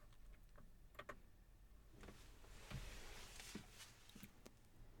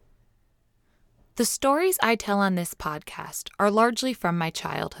The stories I tell on this podcast are largely from my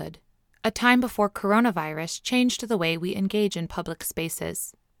childhood, a time before coronavirus changed the way we engage in public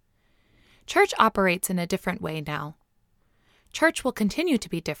spaces. Church operates in a different way now. Church will continue to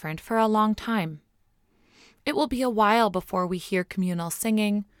be different for a long time. It will be a while before we hear communal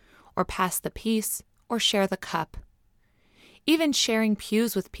singing, or pass the peace, or share the cup. Even sharing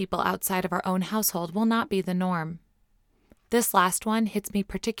pews with people outside of our own household will not be the norm. This last one hits me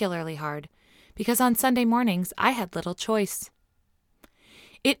particularly hard, because on Sunday mornings I had little choice.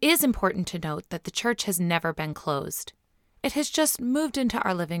 It is important to note that the church has never been closed. It has just moved into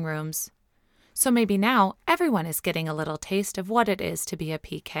our living rooms. So maybe now everyone is getting a little taste of what it is to be a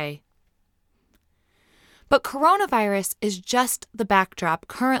PK. But coronavirus is just the backdrop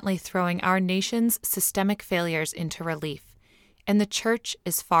currently throwing our nation's systemic failures into relief, and the church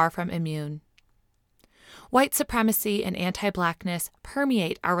is far from immune. White supremacy and anti-Blackness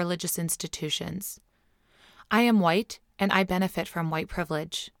permeate our religious institutions. I am white, and I benefit from white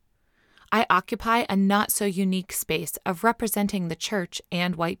privilege. I occupy a not-so-unique space of representing the church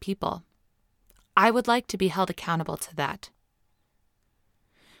and white people. I would like to be held accountable to that.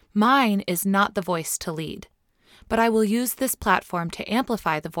 Mine is not the voice to lead, but I will use this platform to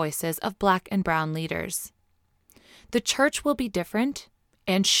amplify the voices of Black and brown leaders. The church will be different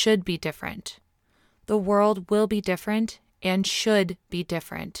and should be different. The world will be different and should be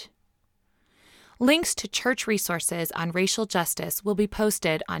different. Links to church resources on racial justice will be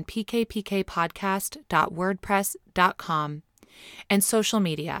posted on pkpkpodcast.wordpress.com and social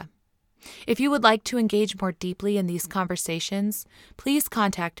media. If you would like to engage more deeply in these conversations, please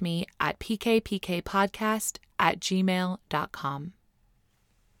contact me at pkpkpodcast@gmail.com.